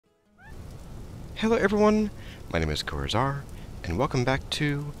Hello everyone, my name is Corazar, and welcome back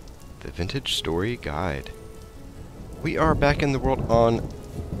to the Vintage Story Guide. We are back in the world on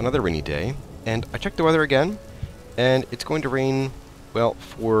another rainy day, and I checked the weather again, and it's going to rain, well,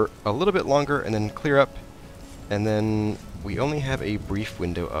 for a little bit longer and then clear up, and then we only have a brief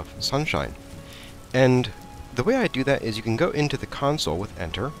window of sunshine. And the way I do that is you can go into the console with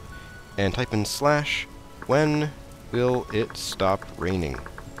Enter, and type in / when will it stop raining.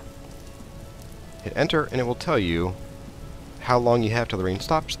 Hit Enter, and it will tell you how long you have till the rain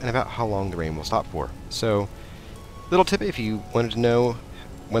stops, and about how long the rain will stop for. So, little tip if you wanted to know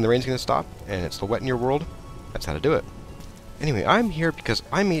when the rain's going to stop, and it's still wet in your world, that's how to do it. Anyway, I'm here because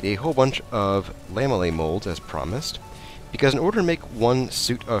I made a whole bunch of lamellar molds, as promised, because in order to make one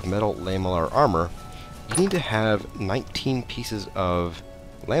suit of metal lamellar armor, you need to have 19 pieces of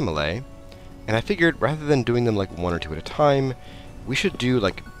lamellae, and I figured rather than doing them like one or two at a time, we should do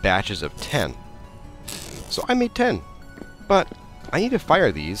like batches of 10. So I made 10, but I need to fire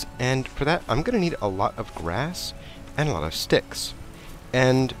these, and for that I'm going to need a lot of grass and a lot of sticks.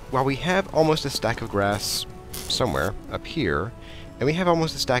 And while we have almost a stack of grass somewhere up here, and we have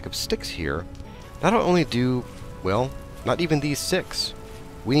almost a stack of sticks here, that'll only do, well, not even these 6.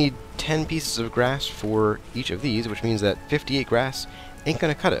 We need 10 pieces of grass for each of these, which means that 58 grass ain't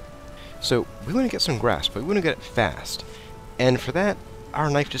going to cut it. So we want to get some grass, but we want to get it fast. And for that, our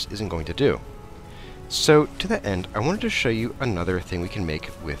knife just isn't going to do. So, to that end, I wanted to show you another thing we can make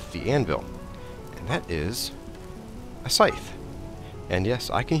with the anvil, and that is a scythe. And yes,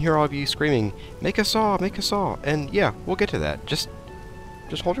 I can hear all of you screaming, make a saw, and yeah, we'll get to that. Just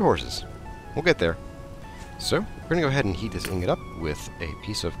hold your horses. We'll get there. So, we're going to go ahead and heat this ingot up with a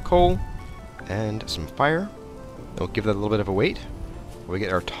piece of coal and some fire. We'll give that a little bit of a wait. We'll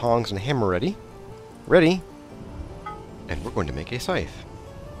get our tongs and hammer ready. And we're going to make a scythe.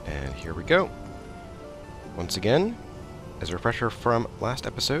 And here we go. Once again, as a refresher from last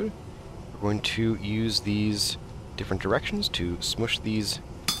episode, we're going to use these different directions to smush these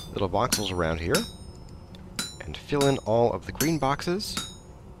little voxels around here and fill in all of the green boxes,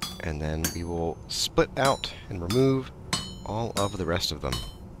 and then we will split out and remove all of the rest of them.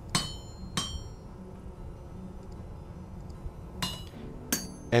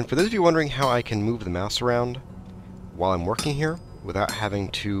 And for those of you wondering how I can move the mouse around while I'm working here without having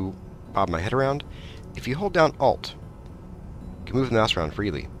to bob my head around, if you hold down Alt, you can move the mouse around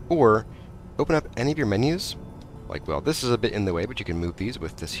freely. Or, open up any of your menus, like, well, this is a bit in the way, but you can move these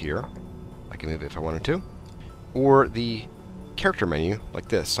with this here. I can move it if I wanted to. Or the character menu, like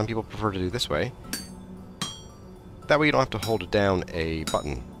this. Some people prefer to do this way. That way you don't have to hold down a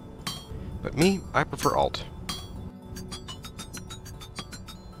button. But me, I prefer Alt.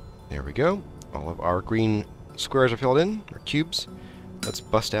 There we go. All of our green squares are filled in, or cubes. Let's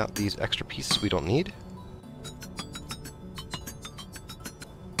bust out these extra pieces we don't need.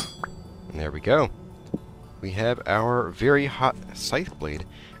 And there we go. We have our very hot scythe blade.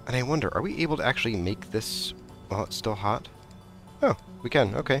 And I wonder, are we able to actually make this while it's still hot? Oh, we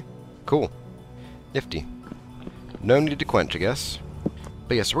can. Okay. Cool. Nifty. No need to quench, I guess.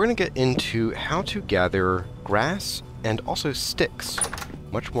 But yes, we're going to get into how to gather grass and also sticks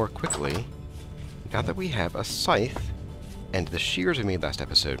much more quickly now that we have a scythe and the shears we made last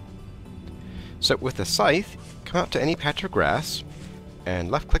episode. So with the scythe, come out to any patch of grass and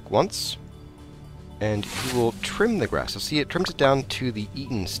left click once, and you will trim the grass. You'll see it trims it down to the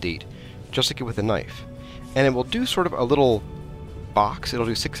eaten state, just like it with a knife. And it will do sort of a little box. It'll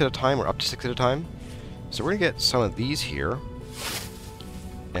do 6 at a time, or up to 6 at a time. So we're going to get some of these here,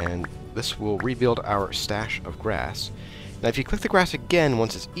 and this will rebuild our stash of grass. Now if you click the grass again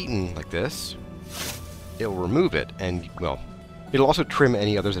once it's eaten like this, it'll remove it, and, well, it'll also trim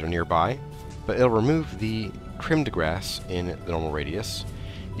any others that are nearby, but it'll remove the trimmed grass in the normal radius.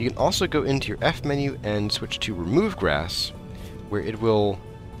 You can also go into your F menu and switch to Remove Grass, where it will,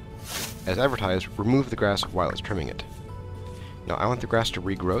 as advertised, remove the grass while it's trimming it. Now I want the grass to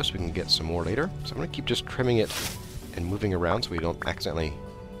regrow so we can get some more later, so I'm going to keep just trimming it and moving around so we don't accidentally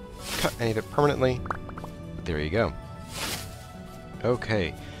cut any of it permanently. But there you go.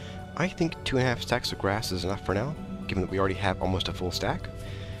 Okay. I think 2.5 stacks of grass is enough for now, given that we already have almost a full stack.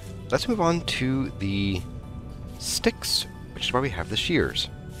 Let's move on to the sticks, which is why we have the shears.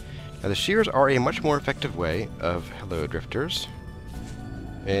 Now the shears are a much more effective way of... Hello, drifters.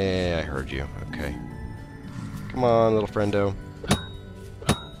 I heard you. Okay. Come on, little friendo.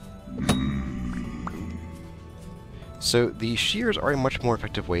 So the shears are a much more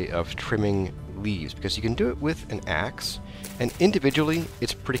effective way of trimming leaves, because you can do it with an axe, and individually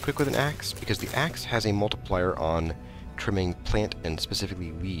it's pretty quick with an axe, because the axe has a multiplier on trimming plant and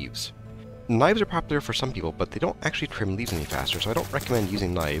specifically leaves. knives are popular for some people, but they don't actually trim leaves any faster, so I don't recommend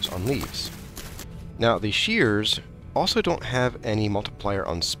using knives on leaves. Now, the shears also don't have any multiplier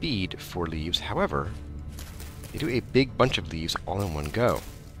on speed for leaves. However, they do a big bunch of leaves all in one go.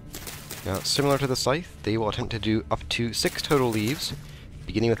 Now, similar to the scythe, they will attempt to do up to 6 total leaves,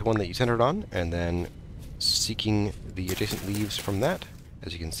 beginning with the one that you centered on, and then seeking the adjacent leaves from that,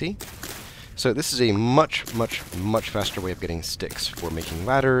 as you can see. So this is a much faster way of getting sticks for making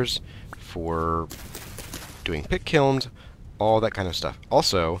ladders, for doing pick kilns, all that kind of stuff.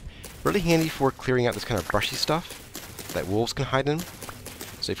 Also, really handy for clearing out this kind of brushy stuff that wolves can hide in.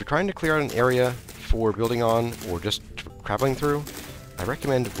 So if you're trying to clear out an area for building on, or just traveling through, I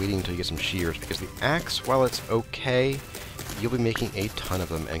recommend waiting until you get some shears, because the axe, while it's okay, you'll be making a ton of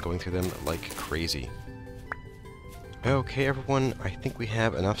them and going through them like crazy. Okay, everyone, I think we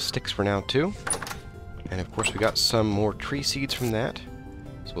have enough sticks for now, too. And of course, we got some more tree seeds from that.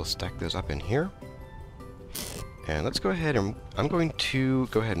 So we'll stack those up in here. And let's go ahead and I'm going to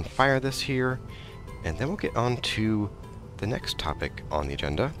go ahead and fire this here. And then we'll get on to the next topic on the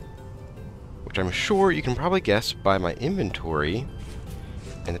agenda, which I'm sure you can probably guess by my inventory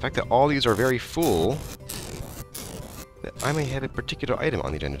and the fact that all these are very full, that I may have a particular item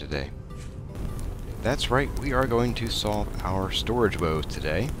on the agenda today. That's right, we are going to solve our storage woes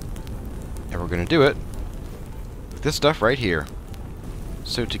today. And we're going to do it with this stuff right here.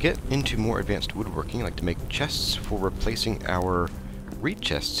 So to get into more advanced woodworking, like to make chests for replacing our reed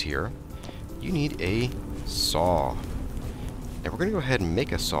chests here, you need a saw. And we're going to go ahead and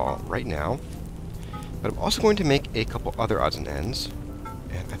make a saw right now. But I'm also going to make a couple other odds and ends.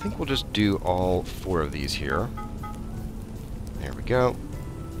 And I think we'll just do all 4 of these here. There we go.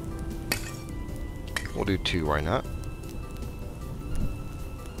 We'll do 2, why not?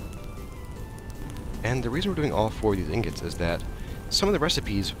 And the reason we're doing all 4 of these ingots is that some of the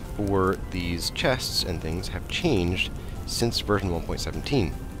recipes for these chests and things have changed since version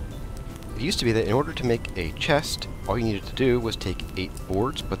 1.17. It used to be that in order to make a chest, all you needed to do was take 8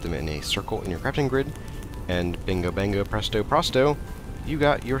 boards, put them in a circle in your crafting grid, and bingo bango presto prosto, you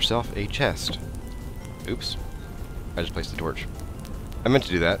got yourself a chest. Oops. I just placed the torch. I meant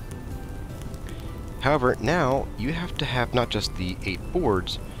to do that. However, now you have to have not just the 8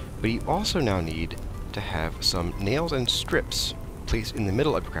 boards, but you also now need to have some nails and strips placed in the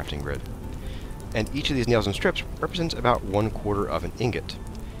middle of your crafting grid. And each of these nails and strips represents about 1/4 of an ingot.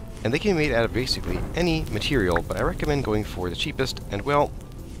 And they can be made out of basically any material, but I recommend going for the cheapest, and well,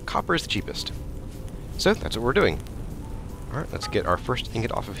 copper is the cheapest. So that's what we're doing. Alright, let's get our first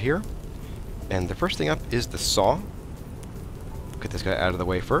ingot off of here. And the first thing up is the saw. Get this guy out of the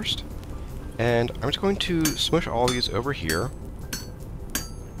way first. And I'm just going to smush all these over here.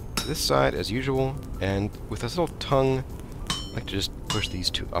 This side as usual, and with this little tongue, I like to just push these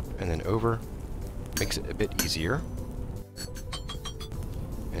 2 up and then over. Makes it a bit easier.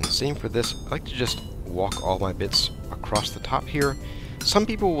 And same for this, I like to just walk all my bits across the top here. Some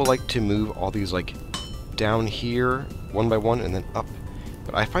people will like to move all these like down here, one by one, and then up.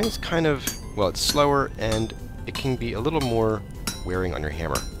 But I find it's kind of, well, it's slower, and it can be a little more wearing on your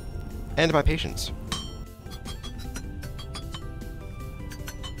hammer. And my patience.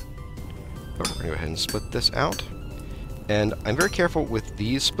 But we're going to go ahead and split this out. And I'm very careful with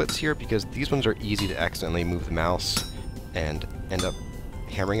these splits here, because these ones are easy to accidentally move the mouse and end up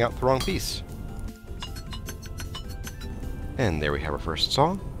hammering out the wrong piece. And there we have our first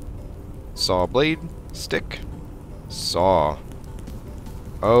saw. Saw blade, stick, saw.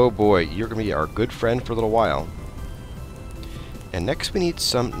 Oh boy, you're going to be our good friend for a little while. And next we need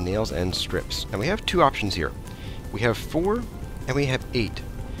some nails and strips. And we have 2 options here. We have 4 and we have 8.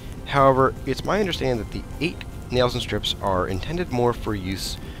 However, it's my understanding that the 8 nails and strips are intended more for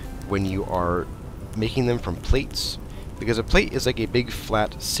use when you are making them from plates, because a plate is like a big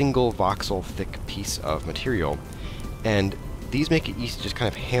flat single voxel thick piece of material, and these make it easy to just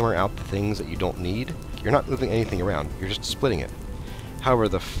kind of hammer out the things that you don't need. You're not moving anything around, you're just splitting it. However,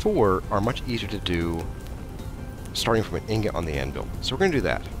 the 4 are much easier to do starting from an ingot on the anvil. So we're going to do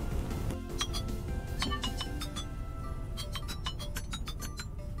that.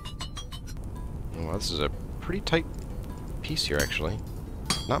 Well, this is a pretty tight piece here, actually.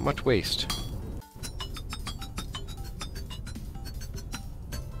 Not much waste.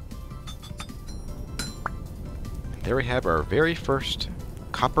 And there we have our very first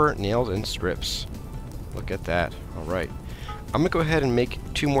copper nails and strips. Look at that. Alright. I'm going to go ahead and make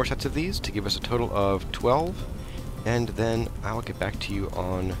 2 more sets of these to give us a total of 12. And then I'll get back to you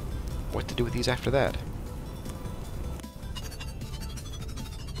on what to do with these after that.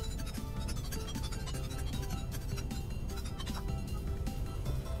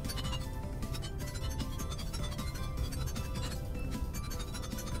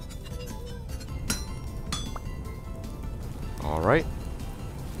 Alright,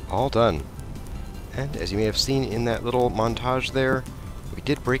 all done. And as you may have seen in that little montage there, we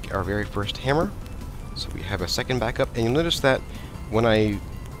did break our very first hammer. So we have a second backup, and you'll notice that when I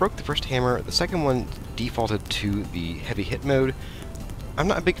broke the first hammer, the second one defaulted to the heavy hit mode. I'm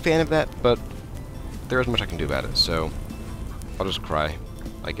not a big fan of that, but there isn't much I can do about it, so I'll just cry,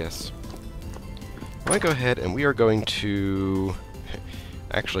 I guess. I'm going to go ahead and we are going to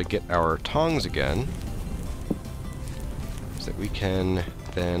actually get our tongs again, so that we can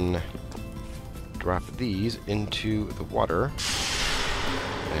then drop these into the water.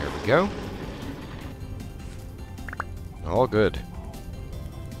 There we go. All good.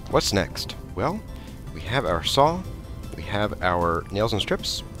 What's next? Well, we have our saw, we have our nails and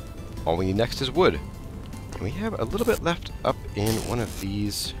strips. All we need next is wood. And we have a little bit left up in one of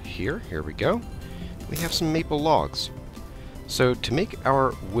these here. Here we go. We have some maple logs. So to make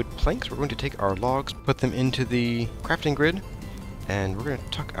our wood planks, we're going to take our logs, put them into the crafting grid, and we're going to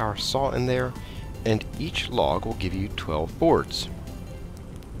tuck our saw in there, and each log will give you 12 boards.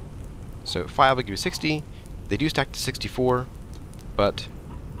 So 5 will give you 60. They do stack to 64, but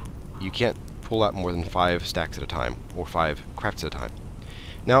you can't pull out more than 5 stacks at a time, or 5 crafts at a time.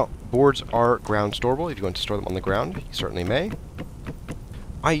 Now, boards are ground storable. If you want to store them on the ground, you certainly may.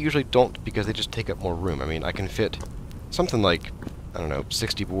 I usually don't, because they just take up more room. I mean, I can fit something like, I don't know,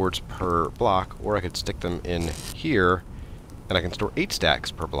 60 boards per block, or I could stick them in here, and I can store 8 stacks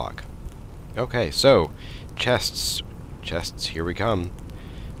per block. Okay, so, chests. Chests, here we come.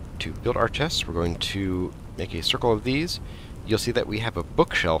 To build our chests, we're going to make a circle of these. You'll see that we have a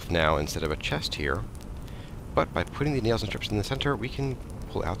bookshelf now instead of a chest here. But by putting the nails and strips in the center, we can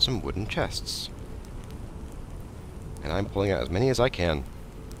pull out some wooden chests. And I'm pulling out as many as I can.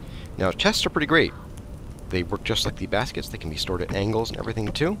 Now, chests are pretty great. They work just like the baskets. They can be stored at angles and everything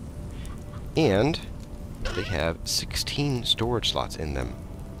too. And they have 16 storage slots in them.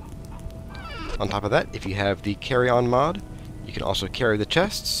 On top of that, if you have the CarryOn mod, you can also carry the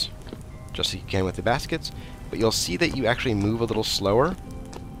chests, just like you can with the baskets, but you'll see that you actually move a little slower.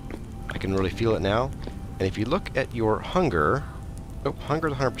 I can really feel it now. And if you look at your hunger, oh, hunger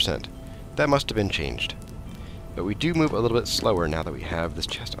is 100%. That must have been changed. But we do move a little bit slower now that we have this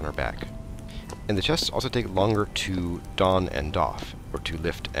chest on our back. And the chests also take longer to don and doff, or to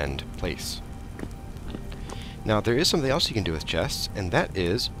lift and place. Now, there is something else you can do with chests, and that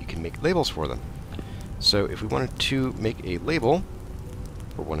is you can make labels for them. So if we wanted to make a label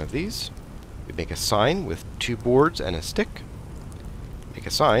for one of these, we'd make a sign with 2 boards and a stick. Make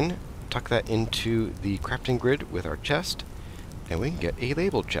a sign, tuck that into the crafting grid with our chest, and we can get a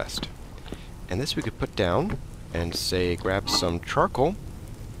labeled chest. And this we could put down and say grab some charcoal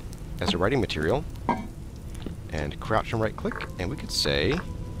as a writing material, and crouch and right click, and we could say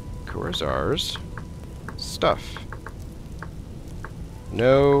Corazar's stuff.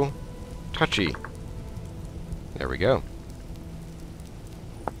 No touchy. There we go.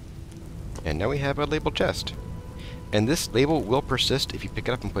 And now we have a labeled chest. And this label will persist if you pick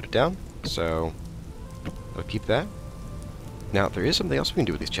it up and put it down, so I'll keep that. Now, there is something else we can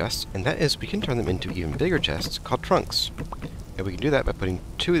do with these chests, and that is we can turn them into even bigger chests called trunks. And we can do that by putting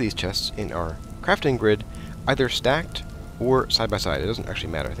 2 of these chests in our crafting grid, either stacked or side by side. It doesn't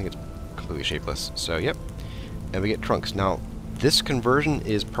actually matter. I think it's completely shapeless. So, yep. And we get trunks. Now, this conversion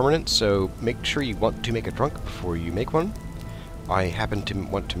is permanent, so make sure you want to make a trunk before you make one. I happen to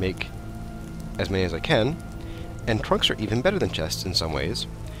want to make as many as I can, and trunks are even better than chests in some ways.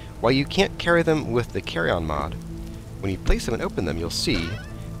 While you can't carry them with the CarryOn mod, when you place them and open them, you'll see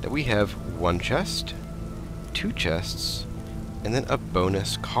that we have 1 chest, 2 chests, and then a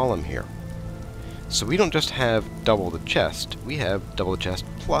bonus column here. So we don't just have double the chest, we have double the chest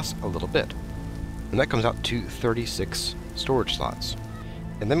plus a little bit. And that comes out to 36 storage slots.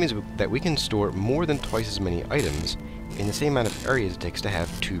 And that means that we can store more than twice as many items in the same amount of area as it takes to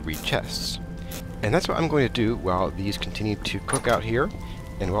have 2 reed chests. And that's what I'm going to do while these continue to cook out here,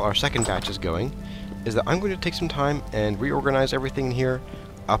 and while our second batch is going, is that I'm going to take some time and reorganize everything in here.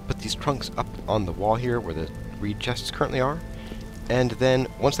 I'll put these trunks up on the wall here where the reed chests currently are, and then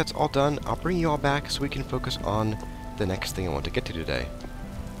once that's all done, I'll bring you all back so we can focus on the next thing I want to get to today.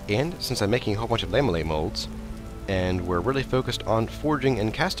 And since I'm making a whole bunch of lamellar molds, and we're really focused on forging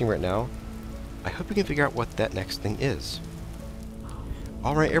and casting right now, I hope we can figure out what that next thing is.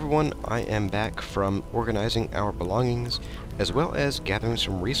 Alright everyone, I am back from organizing our belongings, as well as gathering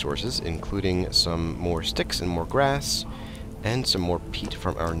some resources, including some more sticks and more grass, and some more peat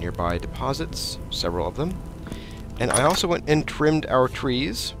from our nearby deposits, several of them. And I also went and trimmed our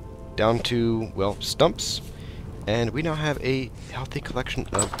trees down to, well, stumps, and we now have a healthy collection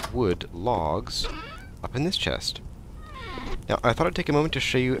of wood logs up in this chest. Now, I thought I'd take a moment to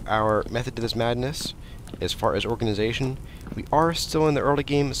show you our method to this madness. As far as organization, we are still in the early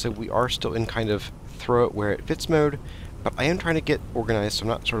game, so we are still in kind of throw it where it fits mode, but I am trying to get organized, so I'm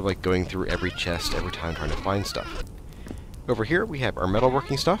not sort of like going through every chest every time trying to find stuff. Over here, we have our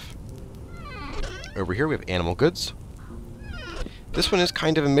metalworking stuff. Over here, we have animal goods. This one is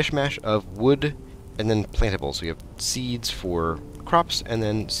kind of a mishmash of wood and then plantables. So we have seeds for crops and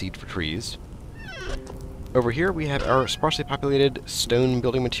then seed for trees. Over here, we have our sparsely populated stone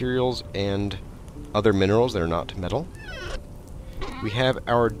building materials and other minerals that are not metal. We have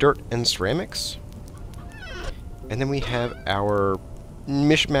our dirt and ceramics. And then we have our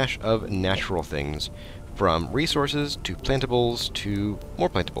mishmash of natural things, from resources to plantables to more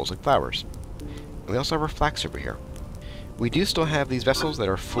plantables like flowers. And we also have our flax over here. We do still have these vessels that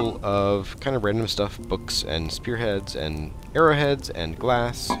are full of kind of random stuff, books and spearheads and arrowheads and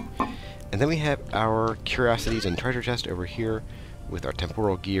glass. And then we have our curiosities and treasure chest over here with our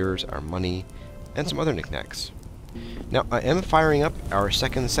temporal gears, our money, and some other knickknacks. Now, I am firing up our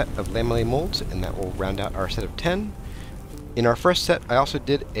second set of lamellar molds, and that will round out our set of 10. In our first set, I also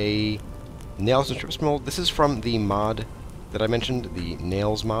did a nails and strips mold. This is from the mod that I mentioned, the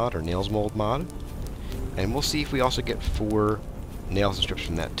nails mod, or nails mold mod. And we'll see if we also get 4 nails and strips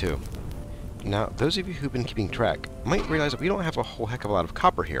from that too. Now, those of you who've been keeping track might realize that we don't have a whole heck of a lot of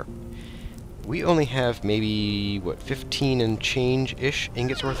copper here. We only have maybe, what, 15 and change-ish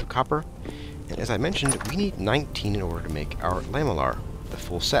ingots worth of copper. And as I mentioned, we need 19 in order to make our lamellar, the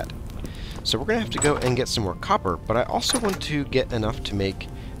full set. So we're going to have to go and get some more copper, but I also want to get enough to make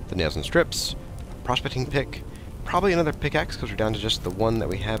the nails and strips, a prospecting pick, probably another pickaxe because we're down to just the one that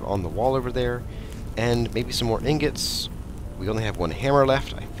we have on the wall over there, and maybe some more ingots. We only have 1 hammer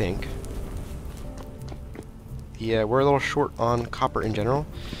left, I think. Yeah, we're a little short on copper in general,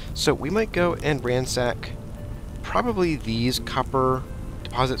 so we might go and ransack probably these copper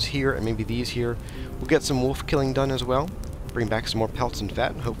deposits here and maybe these here. We'll get some wolf killing done as well, bring back some more pelts and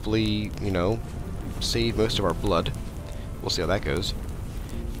fat, and hopefully, you know, save most of our blood. We'll see how that goes.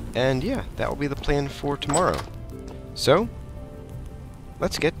 And yeah, that will be the plan for tomorrow. So,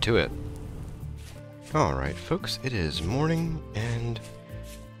 let's get to it. Alright folks, it is morning, and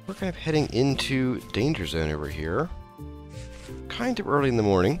we're kind of heading into danger zone over here. Kind of early in the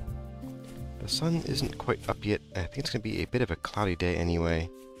morning. The sun isn't quite up yet, and I think it's going to be a bit of a cloudy day anyway.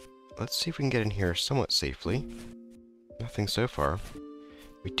 Let's see if we can get in here somewhat safely. Nothing so far.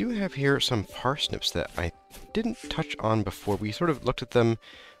 We do have here some parsnips that I didn't touch on before. We sort of looked at them.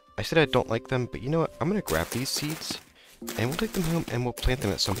 I said I don't like them, but you know what? I'm going to grab these seeds, and we'll take them home and we'll plant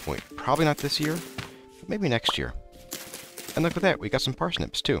them at some point. Probably not this year, but maybe next year. And look at that, we got some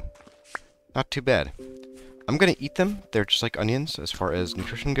parsnips too. Not too bad. I'm going to eat them. They're just like onions as far as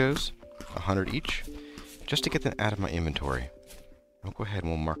nutrition goes. 100 each, just to get them out of my inventory. I'll go ahead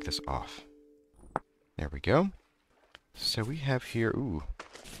and we'll mark this off. There we go. So we have here, ooh.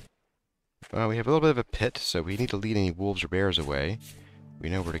 We have a little bit of a pit, so we need to lead any wolves or bears away. We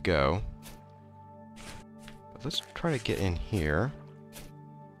know where to go. But let's try to get in here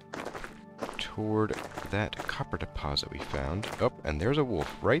toward that copper deposit we found. Oh, and there's a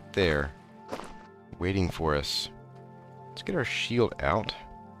wolf right there, waiting for us. Let's get our shield out.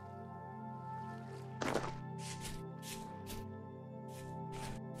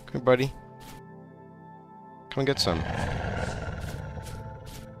 Come here, buddy. Come and get some.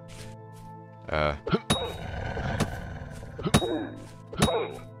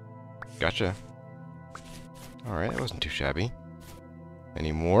 Gotcha. Alright, that wasn't too shabby.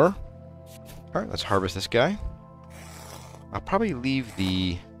 Any more? Alright, let's harvest this guy. I'll probably leave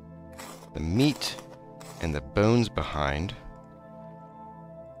the meat and the bones behind.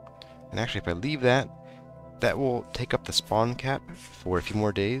 And actually, if I leave that, that will take up the spawn cap for a few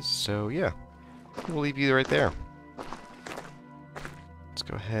more days. So yeah, we'll leave you right there. Let's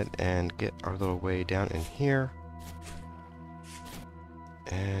go ahead and get our little way down in here.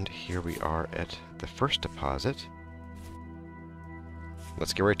 And here we are at the first deposit.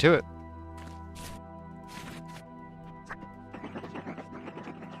 Let's get right to it.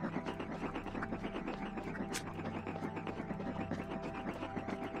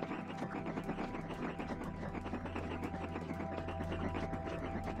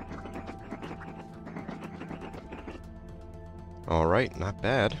 Alright, not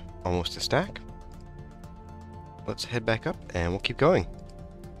bad. Almost a stack. Let's head back up and we'll keep going.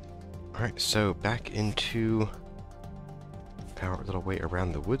 Alright, so back into our little way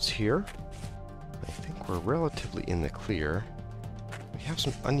around the woods here. I think we're relatively in the clear. We have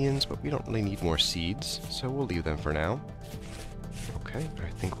some onions, but we don't really need more seeds, so we'll leave them for now. Okay, I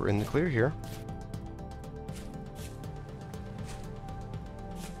think we're in the clear here.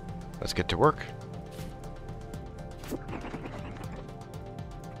 let's get to work.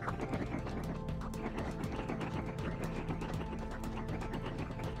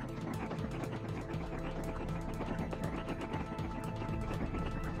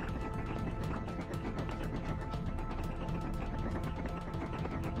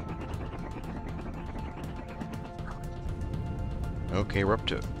 Okay, we're up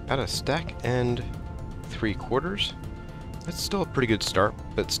to about a stack and 3/4. That's still a pretty good start,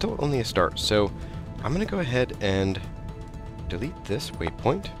 but still only a start. So I'm going to go ahead and delete this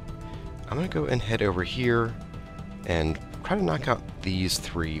waypoint. I'm going to go and head over here and try to knock out these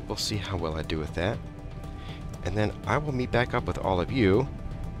 3. We'll see how well I do with that. And then I will meet back up with all of you.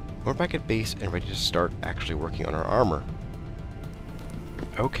 We're back at base and ready to start actually working on our armor.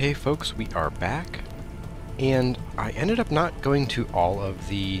 Okay, folks, we are back. And I ended up not going to all of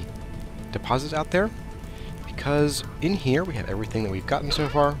the deposits out there, because in here we have everything that we've gotten so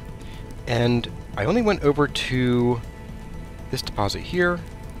far, and I only went over to this deposit here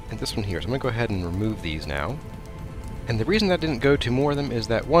and this one here, so I'm going to go ahead and remove these now. And the reason that I didn't go to more of them is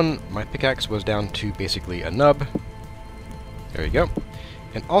that, one, my pickaxe was down to basically a nub. There you go.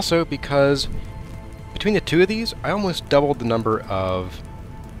 And also because between the two of these, I almost doubled the number of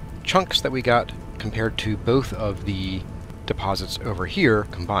chunks that we got compared to both of the deposits over here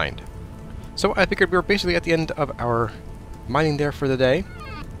combined. So I figured we were basically at the end of our mining there for the day,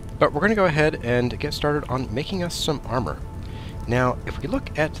 but we're going to go ahead and get started on making us some armor. Now, if we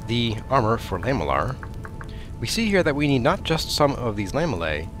look at the armor for lamellar, we see here that we need not just some of these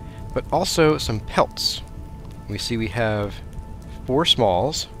lamellae, but also some pelts. We see we have 4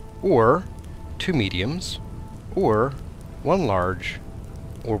 smalls, or 2 mediums, or 1 large,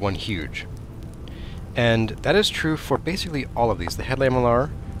 or 1 huge. And that is true for basically all of these. The head lamellar,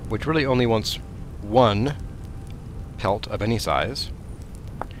 which really only wants 1 pelt of any size.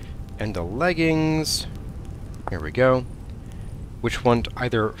 And the leggings, here we go, which want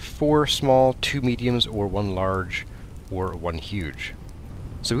either 4 small, 2 mediums, or 1 large, or 1 huge.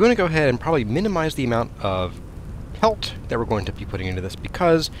 So we're going to go ahead and probably minimize the amount of pelt that we're going to be putting into this,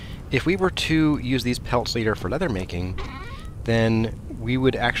 because if we were to use these pelts later for leather making, then we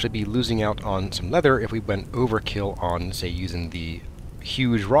would actually be losing out on some leather if we went overkill on, say, using the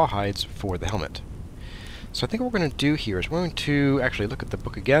huge rawhides for the helmet. So I think what we're going to do here is we're going to actually look at the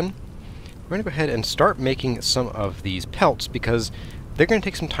book again. We're going to go ahead and start making some of these pelts, because they're going to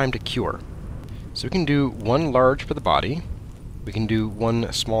take some time to cure. So we can do 1 large for the body. We can do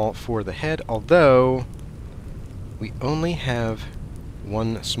 1 small for the head, although we only have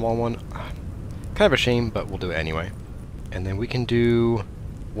 1 small one. Kind of a shame, but we'll do it anyway. And then we can do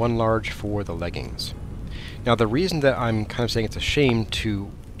 1 large for the leggings. Now, the reason that I'm kind of saying it's a shame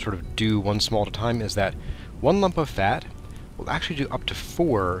to sort of do 1 small at a time is that 1 lump of fat will actually do up to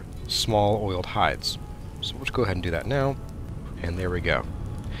 4 small oiled hides. So we'll just go ahead and do that now. And there we go.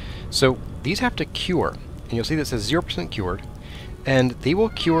 So these have to cure. And you'll see that says 0% cured. And they will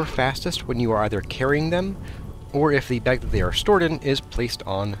cure fastest when you are either carrying them, or if the bag that they are stored in is placed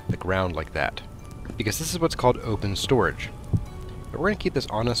on the ground like that, because this is what's called open storage. But we're going to keep this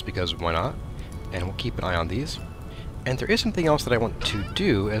on us because why not? And we'll keep an eye on these. And there is something else that I want to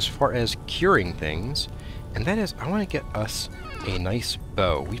do as far as curing things, and that is I want to get us a nice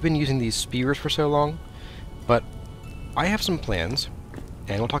bow. We've been using these spears for so long, but I have some plans,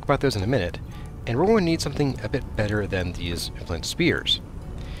 and we'll talk about those in a minute, and we're going to need something a bit better than these flint spears.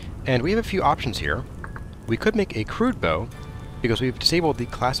 And we have a few options here. We could make a crude bow, because we've disabled the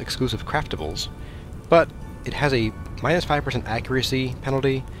class exclusive craftables, but it has a -5% accuracy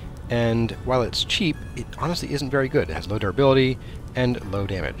penalty, and while it's cheap, it honestly isn't very good. It has low durability and low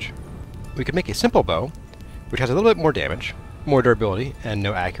damage. We could make a simple bow, which has a little bit more damage, more durability, and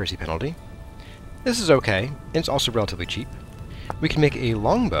no accuracy penalty. This is okay, and it's also relatively cheap. We can make a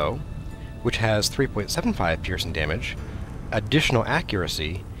long bow, which has 3.75 piercing damage, additional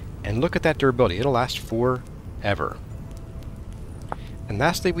accuracy, and look at that durability. It'll last forever. And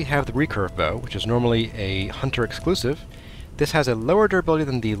lastly, we have the recurve bow, which is normally a hunter exclusive. This has a lower durability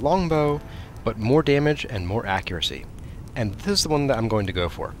than the longbow, but more damage and more accuracy. And this is the one that I'm going to go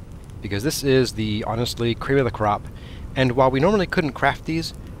for, because this is the, honestly, cream of the crop. And while we normally couldn't craft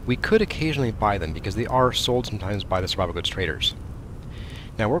these, we could occasionally buy them, because they are sold sometimes by the survival goods traders.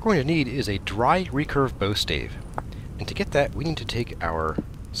 Now what we're going to need is a dry recurve bow stave. And to get that, we need to take our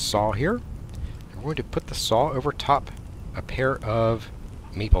saw here, and we're going to put the saw over top a pair of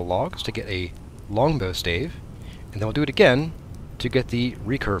maple logs to get a longbow stave, and then we'll do it again to get the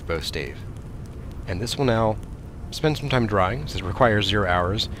recurve bow stave. And this will now spend some time drying, since it requires 0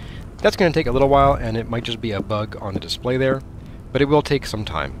 hours. That's going to take a little while, and it might just be a bug on the display there, but it will take some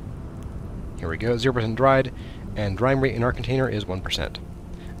time. Here we go, 0% dried, and drying rate in our container is 1%.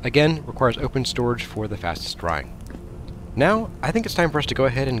 Again, requires open storage for the fastest drying. Now, I think it's time for us to go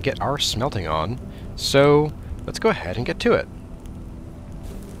ahead and get our smelting on, so let's go ahead and get to it.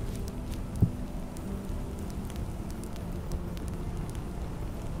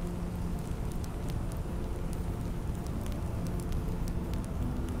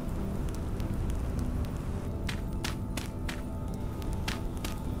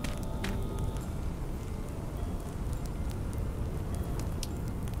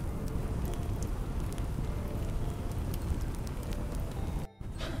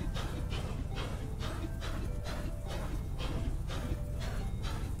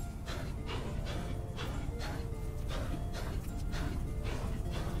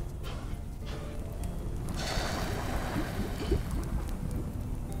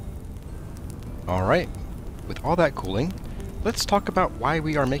 Alright, with all that cooling, let's talk about why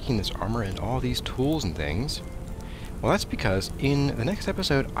we are making this armor and all these tools and things. Well, that's because in the next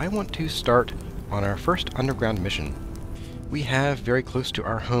episode, I want to start on our first underground mission. We have very close to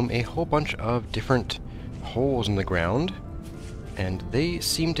our home a whole bunch of different holes in the ground, and they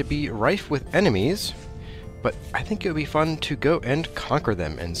seem to be rife with enemies, but I think it would be fun to go and conquer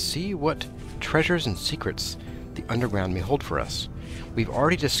them and see what treasures and secrets the underground may hold for us. We've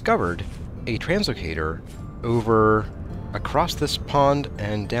already discovered a translocator over across this pond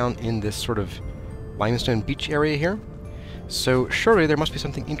and down in this sort of limestone beach area here. So surely there must be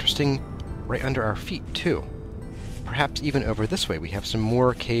something interesting right under our feet too. Perhaps even over this way. We have some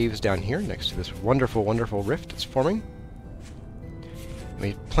more caves down here next to this wonderful, wonderful rift that's forming. We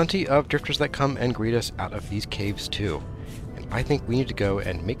have plenty of drifters that come and greet us out of these caves too. And I think we need to go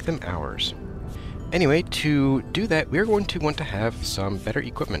and make them ours. Anyway, to do that, we're going to want to have some better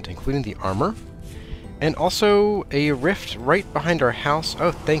equipment, including the armor, and also a rift right behind our house.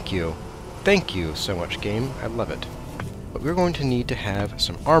 Oh, thank you. Thank you so much, game. I love it. But we're going to need to have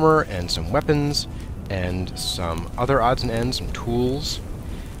some armor and some weapons and some other odds and ends, some tools,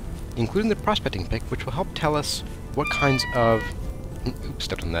 including the prospecting pick, which will help tell us what kinds of... Oops,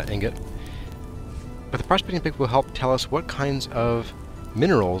 stepped on that ingot. But the prospecting pick will help tell us what kinds of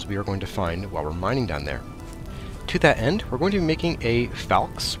minerals we are going to find while we're mining down there. To that end, we're going to be making a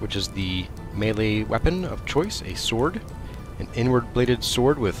falx, which is the melee weapon of choice, a sword, an inward-bladed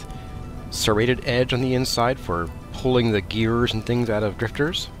sword with serrated edge on the inside for pulling the gears and things out of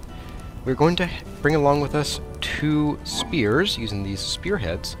drifters. We're going to bring along with us 2 spears using these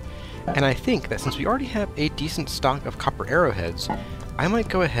spearheads, and I think that since we already have a decent stock of copper arrowheads, I might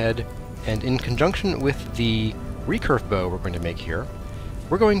go ahead and, in conjunction with the recurve bow we're going to make here,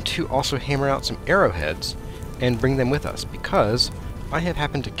 we're going to also hammer out some arrowheads and bring them with us, because I have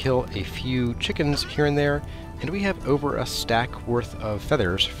happened to kill a few chickens here and there, and we have over a stack worth of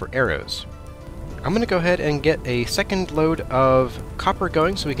feathers for arrows. I'm going to go ahead and get a second load of copper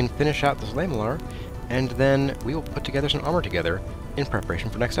going so we can finish out this lamellar, and then we will put together some armor together in preparation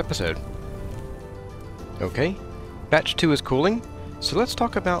for next episode. Okay, batch 2 is cooling, so let's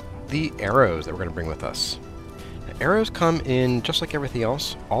talk about the arrows that we're going to bring with us. Arrows come in, just like everything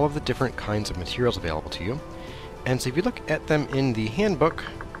else, all of the different kinds of materials available to you. And so if you look at them in the handbook,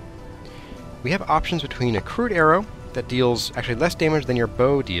 we have options between a crude arrow that deals actually less damage than your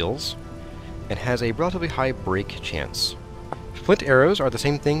bow deals, and has a relatively high break chance. Flint arrows are the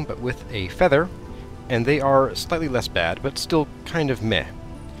same thing, but with a feather, and they are slightly less bad, but still kind of meh.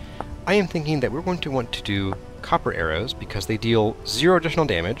 I am thinking that we're going to want to do copper arrows, because they deal 0 additional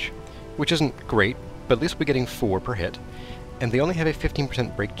damage, which isn't great, but at least we're getting 4 per hit, and they only have a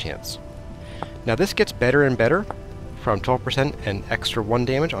 15% break chance. Now this gets better and better, from 12% and extra 1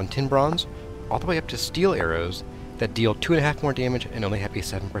 damage on tin bronze, all the way up to steel arrows that deal 2.5 more damage and only have a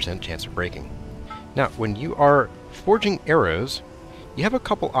 7% chance of breaking. Now, when you are forging arrows, you have a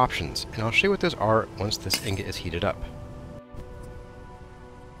couple options, and I'll show you what those are once this ingot is heated up.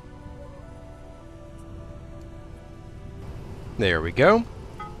 There we go.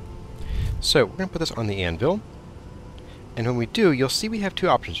 So we're going to put this on the anvil, and when we do, you'll see we have 2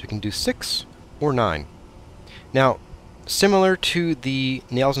 options. We can do 6 or 9. Now, similar to the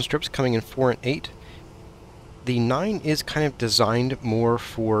nails and strips coming in 4 and 8, the 9 is kind of designed more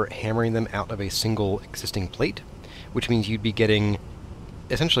for hammering them out of a single existing plate, which means you'd be getting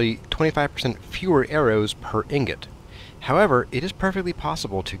essentially 25% fewer arrows per ingot. However, it is perfectly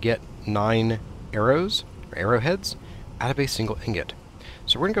possible to get 9 arrows, or arrowheads, out of a single ingot.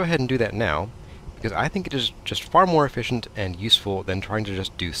 So we're going to go ahead and do that now, because I think it is just far more efficient and useful than trying to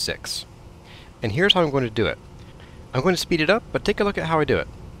just do 6. And here's how I'm going to do it. I'm going to speed it up, but take a look at how I do it.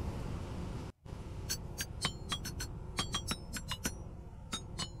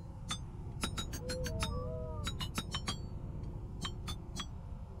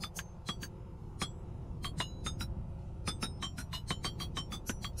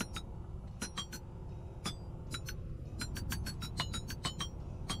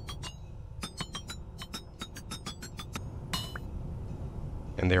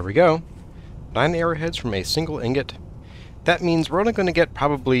 And there we go. 9 arrowheads from a single ingot. That means we're only going to get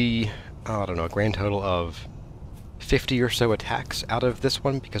probably, I don't know, a grand total of 50 or so attacks out of this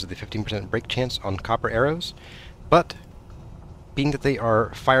one because of the 15% break chance on copper arrows. But being that they are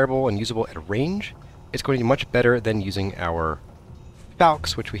fireable and usable at range, it's going to be much better than using our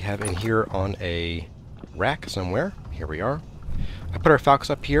falcos, which we have in here on a rack somewhere. Here we are. I put our falcos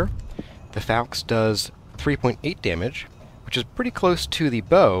up here. The falcos does 3.8 damage, which is pretty close to the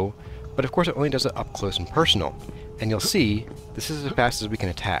bow, but of course it only does it up close and personal. And you'll see, this is as fast as we can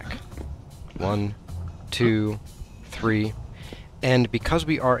attack. 1, 2, 3, and because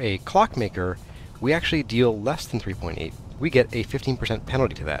we are a clockmaker, we actually deal less than 3.8. We get a 15%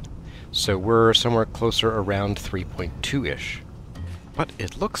 penalty to that. So we're somewhere closer around 3.2-ish. But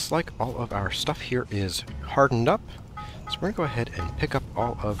it looks like all of our stuff here is hardened up, so we're going to go ahead and pick up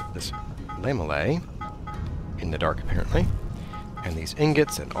all of this lamellae, in the dark apparently, and these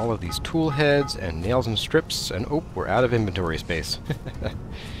ingots and all of these tool heads and nails and strips, and oh, we're out of inventory space.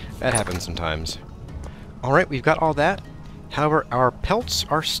 That happens sometimes. Alright, we've got all that. However, our pelts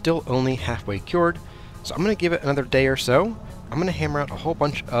are still only halfway cured, so I'm going to give it another day or so. I'm going to hammer out a whole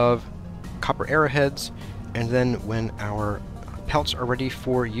bunch of copper arrowheads, and then when our pelts are ready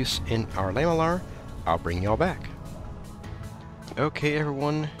for use in our lamellar, I'll bring y'all back. Okay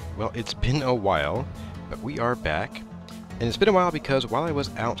everyone, well it's been a while, but we are back. And it's been a while because while I was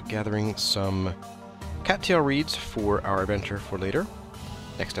out gathering some cattail reeds for our adventure for later,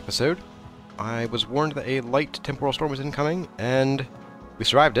 next episode, I was warned that a light temporal storm was incoming, and we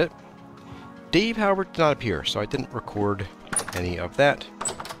survived it. Dave, however, did not appear, so I didn't record any of that.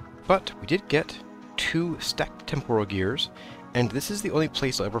 But we did get 2 stacked temporal gears, and this is the only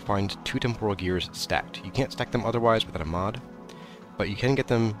place I'll ever find 2 temporal gears stacked. You can't stack them otherwise without a mod, but you can get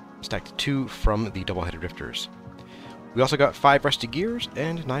them stacked 2 from the double-headed drifters. We also got 5 rusty gears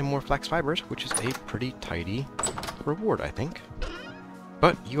and 9 more flax fibers, which is a pretty tidy reward, I think.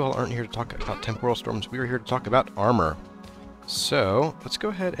 But you all aren't here to talk about temporal storms, we are here to talk about armor. So, let's go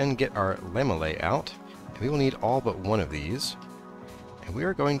ahead and get our lamellae out, and we will need all but one of these. And we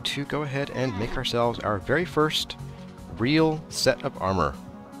are going to go ahead and make ourselves our very first real set of armor.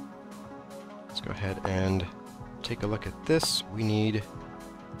 Let's go ahead and take a look at this. We need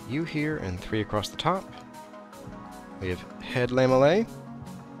you here and 3 across the top. We have head lamellae,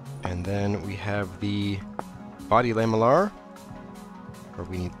 and then we have the body lamellar, where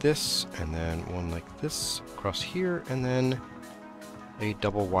we need this, and then one like this across here, and then a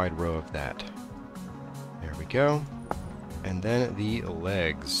double wide row of that. There we go. And then the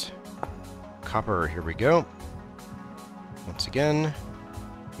legs. Copper, here we go. Once again,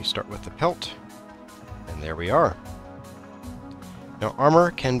 we start with the pelt, and there we are. Now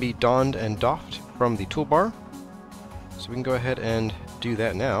armor can be donned and doffed from the toolbar, so we can go ahead and do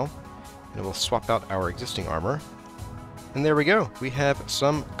that now, and we'll swap out our existing armor. And there we go, we have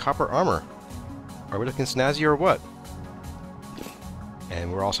some copper armor. Are we looking snazzy or what?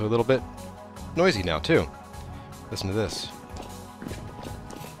 And we're also a little bit noisy now too. Listen to this.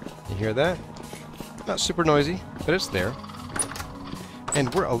 You hear that? Not super noisy, but it's there.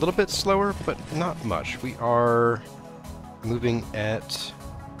 And we're a little bit slower, but not much. We are moving at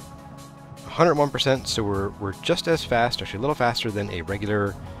 101%, so we're just as fast, actually a little faster than a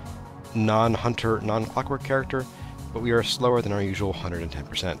regular non-hunter, non-clockwork character, but we are slower than our usual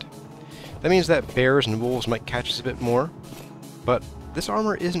 110%. That means that bears and wolves might catch us a bit more, but this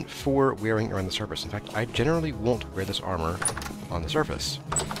armor isn't for wearing around the surface. In fact, I generally won't wear this armor on the surface,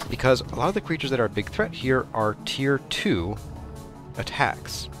 because a lot of the creatures that are a big threat here are tier 2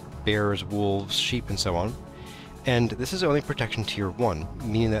 attacks. Bears, wolves, sheep, and so on. And this is only protection tier 1,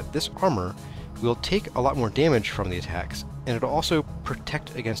 meaning that this armor will take a lot more damage from the attacks, and it'll also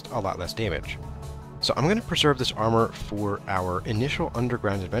protect against a lot less damage. So I'm going to preserve this armor for our initial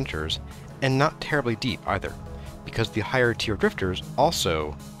underground adventures, and not terribly deep either, because the higher tier drifters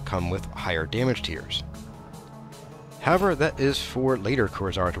also come with higher damage tiers. However, that is for later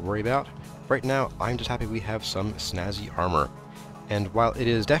Kurazara to worry about. Right now, I'm just happy we have some snazzy armor. And while it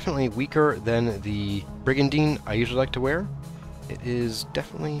is definitely weaker than the brigandine I usually like to wear, it is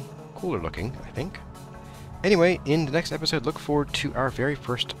definitely cooler looking, I think. Anyway, in the next episode, look forward to our very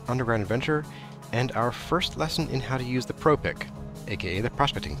first underground adventure, and our first lesson in how to use the Pro Pick, aka the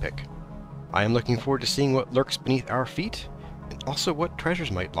prospecting pick. I am looking forward to seeing what lurks beneath our feet, and also what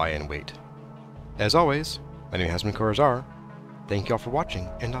treasures might lie in wait. As always, my name has been Kurazara. Thank you all for watching,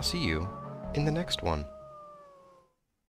 and I'll see you in the next one.